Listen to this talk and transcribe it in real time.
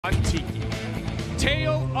On Tiki.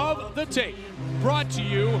 Tale of the Tape, brought to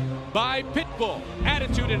you by Pitbull.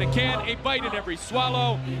 Attitude in a can, a bite in every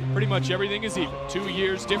swallow. Pretty much everything is even. 2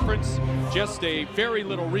 years difference, just a very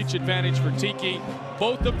little reach advantage for Tiki.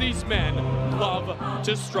 Both of these men love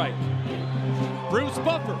to strike. Bruce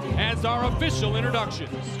Buffer as our official introductions.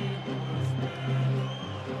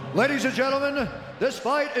 Ladies and gentlemen, this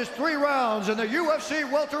fight is 3 rounds in the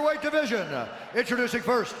UFC welterweight division. Introducing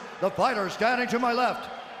first, the fighter standing to my left.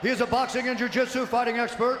 He is a boxing and jiu-jitsu fighting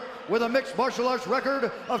expert with a mixed martial arts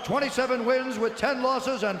record of 27 wins with 10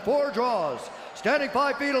 losses and 4 draws. Standing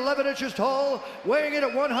 5 feet 11 inches tall, weighing in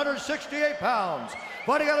at 168 pounds.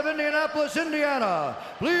 Fighting out of Indianapolis, Indiana.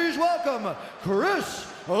 Please welcome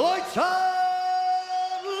Chris Lytle.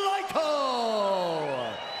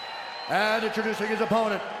 And introducing his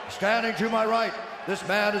opponent, standing to my right. This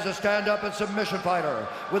man is a stand-up and submission fighter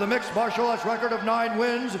with a mixed martial arts record of 9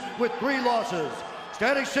 wins with 3 losses.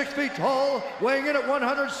 Standing 6 feet tall, weighing in at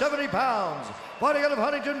 170 pounds. Fighting out of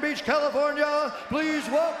Huntington Beach, California, please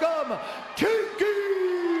welcome Tiki!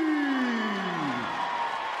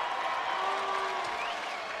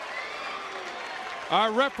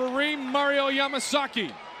 Our referee, Mario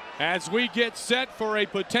Yamasaki, as we get set for a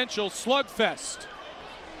potential slugfest.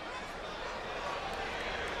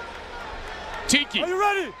 Tiki. Are you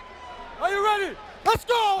ready? Are you ready? Let's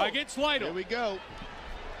go! Against Lytle. Here we go.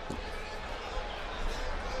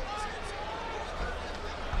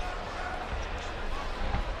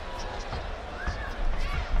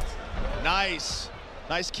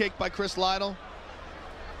 Nice kick by Chris Lytle.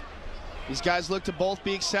 These guys look to both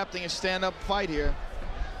be accepting a stand-up fight here.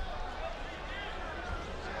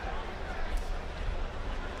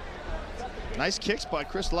 Nice kicks by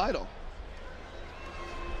Chris Lytle.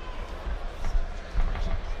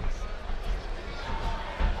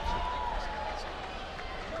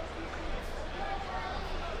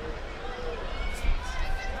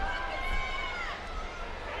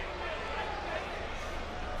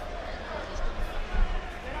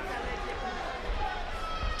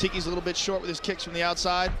 Tiki's a little bit short with his kicks from the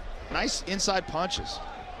outside. Nice inside punches.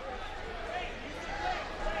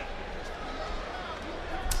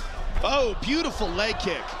 Oh, beautiful leg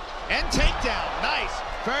kick. And takedown. Nice.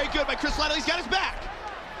 Very good by Chris Lytle. He's got his back.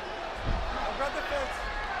 Don't grab the fence.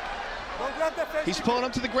 Don't grab the fence. He's pulling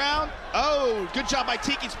him to the ground. Oh, good job by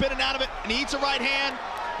Tiki, spinning out of it. And he eats a right hand,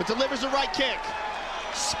 but delivers a right kick.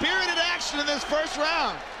 Spirited action in this first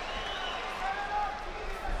round.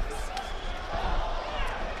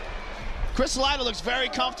 Chris Lytle looks very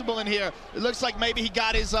comfortable in here. It looks like maybe he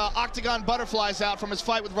got his octagon butterflies out from his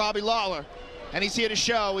fight with Robbie Lawler. And he's here to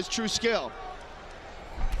show his true skill.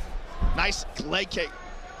 Nice leg kick.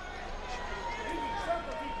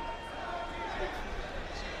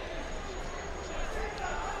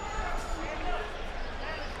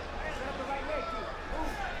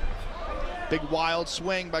 Big wild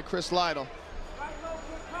swing by Chris Lytle.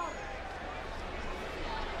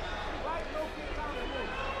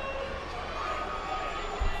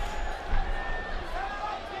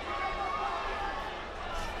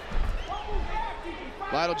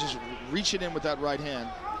 Lytle just reaching in with that right hand.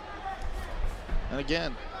 And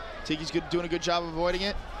again, Tiki's doing a good job of avoiding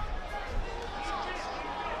it.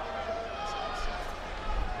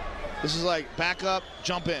 This is like back up,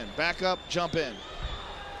 jump in, back up, jump in.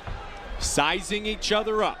 Sizing each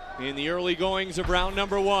other up in the early goings of round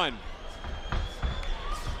number 1.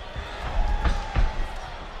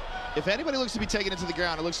 If anybody looks to be taken into the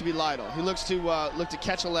ground, it looks to be Lytle. He looks to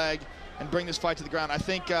catch a leg and bring this fight to the ground. I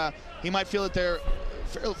think he might feel that they're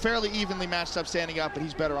fairly evenly matched up standing up, but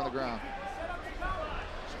he's better on the ground.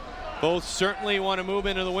 Both certainly want to move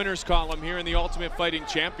into the winner's column here in the Ultimate Fighting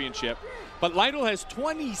Championship. But Lytle has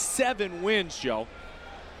 27 wins, Joe.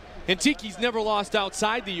 And Tiki's never lost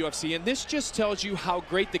outside the UFC, and this just tells you how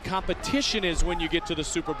great the competition is when you get to the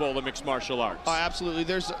Super Bowl of mixed martial arts. Oh, absolutely.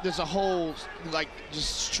 There's a whole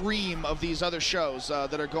just stream of these other shows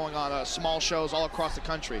that are going on, small shows all across the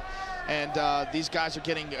country. And these guys are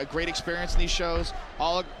getting a great experience in these shows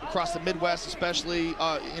all across the Midwest, especially,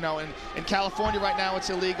 you know, in California right now it's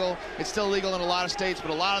illegal. It's still illegal in a lot of states,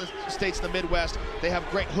 but a lot of the states in the Midwest, they have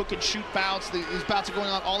great hook and shoot bouts. These bouts are going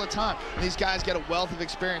on all the time. And these guys get a wealth of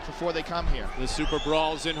experience before they come here. The Super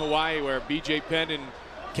Brawls in Hawaii, where BJ Penn and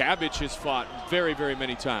Cabbage has fought very, very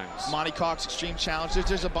many times. Monty Cox Extreme Challenge.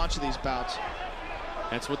 There's a bunch of these bouts.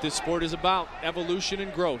 That's what this sport is about, evolution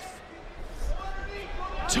and growth.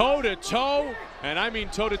 Toe-to-toe, and I mean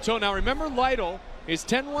toe-to-toe. Now remember, Lytle is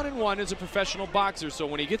 10-1-1 as a professional boxer, so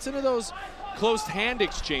when he gets into those close hand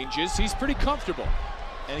exchanges, he's pretty comfortable.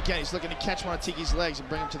 And again, he's looking to catch one of Tiki's legs and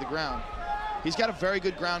bring him to the ground. He's got a very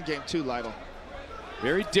good ground game too, Lytle.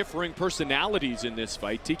 Very differing personalities in this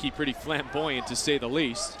fight. Tiki pretty flamboyant, to say the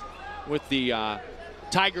least, with the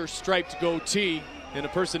tiger striped goatee and a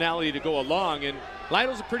personality to go along. And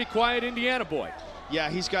Lytle's a pretty quiet Indiana boy. Yeah,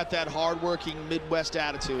 he's got that hard-working Midwest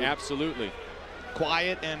attitude. Absolutely.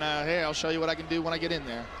 Quiet, and hey, I'll show you what I can do when I get in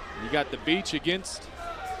there. You got the beach against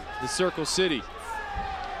the Circle City.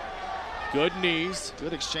 Good knees.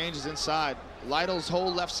 Good exchanges inside. Lytle's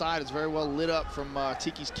whole left side is very well lit up from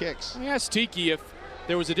Tiki's kicks. I asked Tiki if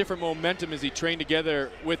there was a different momentum as he trained together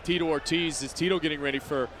with Tito Ortiz. Is Tito getting ready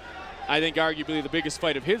for, I think, arguably the biggest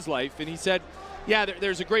fight of his life? And he said, yeah,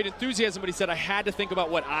 there's a great enthusiasm, but he said, I had to think about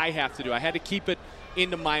what I have to do. I had to keep it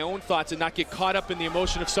into my own thoughts and not get caught up in the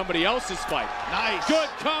emotion of somebody else's fight. Nice. Good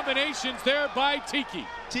combinations there by Tiki.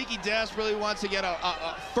 Tiki desperately wants to get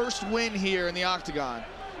a first win here in the octagon.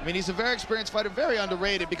 I mean, he's a very experienced fighter, very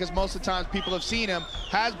underrated, because most of the times people have seen him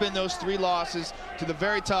has been those 3 losses to the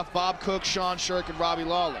very tough Bob Cook, Sean Shirk, and Robbie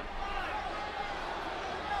Lawler.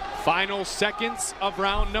 Final seconds of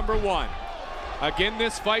round number 1. Again,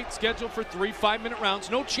 this fight scheduled for 3 5-minute rounds.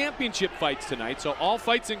 No championship fights tonight, so all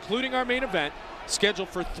fights, including our main event, scheduled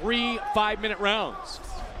for 3 5-minute rounds.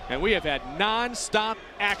 And we have had non-stop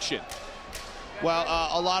action. Well,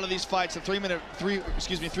 a lot of these fights, the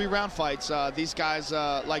 3-round fights, these guys,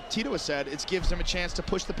 like Tito has said, it gives them a chance to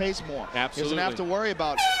push the pace more. Absolutely. He doesn't have to worry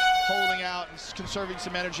about holding out and conserving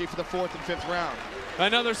some energy for the 4th and 5th round.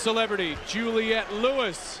 Another celebrity, Juliette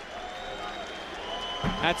Lewis.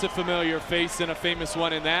 That's a familiar face and a famous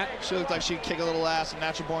one in that. She looked like she'd kick a little ass in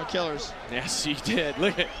Natural Born Killers. Yes, she did.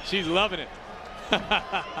 Look at, she's loving it.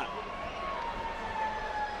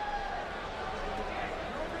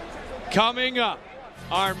 Coming up,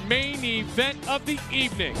 our main event of the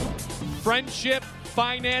evening. Friendship,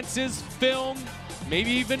 finances, film, maybe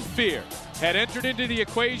even fear had entered into the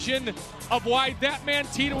equation of why that man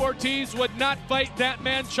Tito Ortiz would not fight that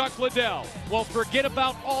man Chuck Liddell. Well, forget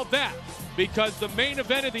about all that, because the main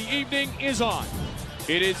event of the evening is on.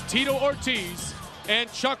 It is Tito Ortiz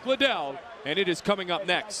and Chuck Liddell, and it is coming up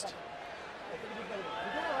next.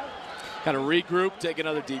 Kind of regroup, take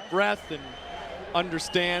another deep breath, and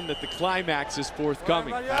understand that the climax is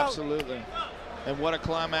forthcoming. Absolutely. And what a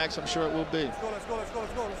climax I'm sure it will be. Let's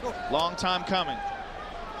go. Long time coming.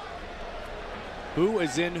 Who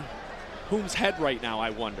is in whom's head right now, I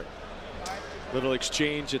wonder? Little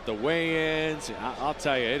exchange at the weigh-ins. I'll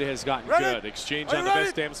tell you, it has gotten good. Exchange on the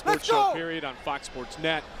Best Damn Sports Show, period, on Fox Sports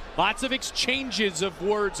Net. Lots of exchanges of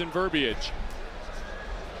words and verbiage.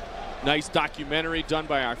 Nice documentary done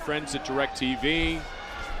by our friends at DirecTV.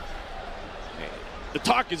 The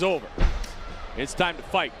talk is over. It's time to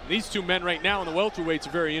fight. These two men right now in the welterweights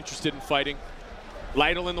are very interested in fighting.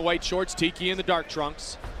 Lytle in the white shorts, Tiki in the dark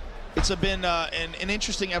trunks. It's been an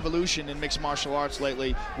interesting evolution in mixed martial arts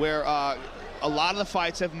lately, where a lot of the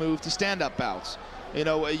fights have moved to stand-up bouts. You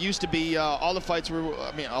know, it used to be a lot of the fights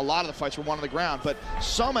were won on the ground, but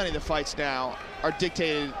so many of the fights now are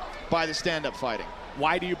dictated by the stand-up fighting.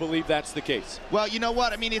 Why do you believe that's the case? Well, you know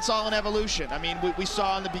what? I mean, it's all an evolution. I mean, we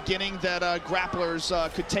saw in the beginning that grapplers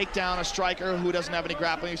could take down a striker who doesn't have any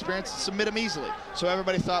grappling experience and submit him easily. So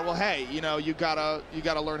everybody thought, well, hey, you know, you gotta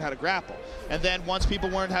learn how to grapple. And then once people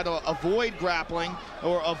learned how to avoid grappling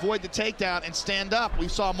or avoid the takedown and stand up, we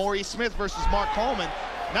saw Maurice Smith versus Mark Coleman.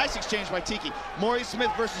 Nice exchange by Tiki. Maurice Smith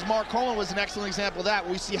versus Mark Coleman was an excellent example of that,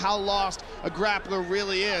 where we see how lost a grappler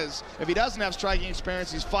really is. If he doesn't have striking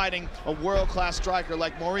experience, he's fighting a world-class striker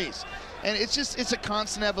like Maurice. And it's a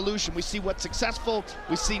constant evolution. We see what's successful,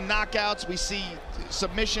 we see knockouts, we see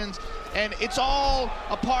submissions, and it's all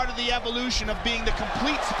a part of the evolution of being the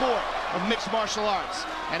complete sport of mixed martial arts.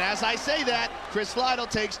 And as I say that, Chris Lytle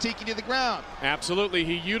takes Tiki to the ground. Absolutely.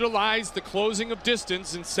 He utilized the closing of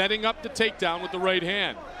distance and setting up the takedown with the right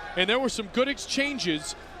hand. And there were some good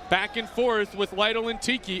exchanges back and forth with Lytle and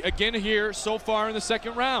Tiki again here so far in the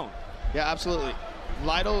second round. Yeah, absolutely.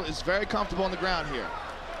 Lytle is very comfortable on the ground here.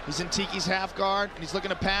 He's in Tiki's half guard, and he's looking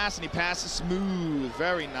to pass, and he passes smooth.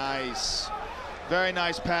 Very nice. Very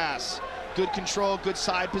nice pass. Good control, good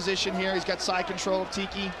side position here. He's got side control of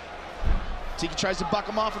Tiki. Tiki tries to buck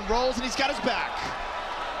him off and rolls, and he's got his back.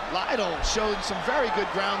 Lytle showing some very good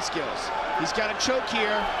ground skills. He's got a choke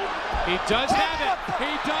here. He does have it.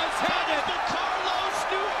 He does have it. The Carlos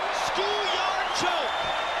schoolyard choke.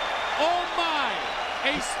 Oh my!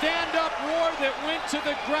 A stand-up roar that went to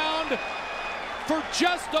the ground for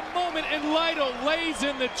just a moment, and Lytle lays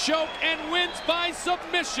in the choke and wins by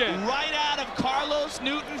submission. Right out of Carlos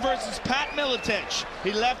Newton versus Pat Miletich.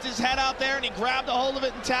 He left his head out there and he grabbed a hold of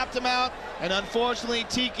it and tapped him out. And unfortunately,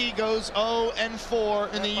 Tiki goes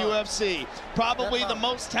 0-4 in the UFC. Probably the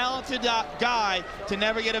most talented guy to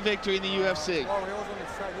never get a victory in the UFC.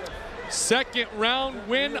 Second round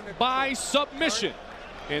win by submission.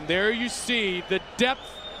 And there you see the depth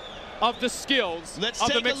of the skills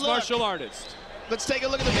of the mixed martial artist. Let's take a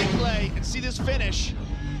look at the big play and see this finish.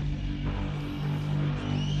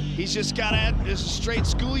 He's just got a straight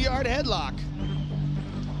schoolyard headlock.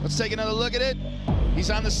 Let's take another look at it. He's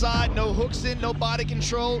on the side, no hooks in, no body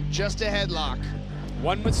control, just a headlock.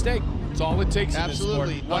 One mistake, that's all it takes. Absolutely. In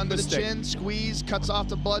this sport. One to the chin, squeeze, cuts off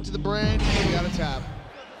the blood to the brain, we got a tap.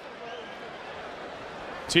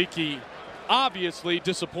 Tiki obviously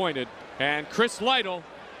disappointed, and Chris Lytle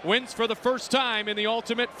wins for the first time in the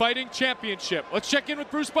Ultimate Fighting Championship. Let's check in with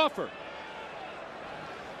Bruce Buffer.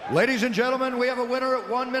 Ladies and gentlemen, we have a winner at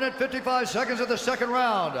 1 minute 55 seconds of the second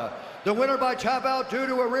round. The winner by tap out due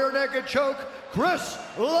to a rear naked choke, Chris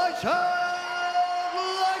Lytle.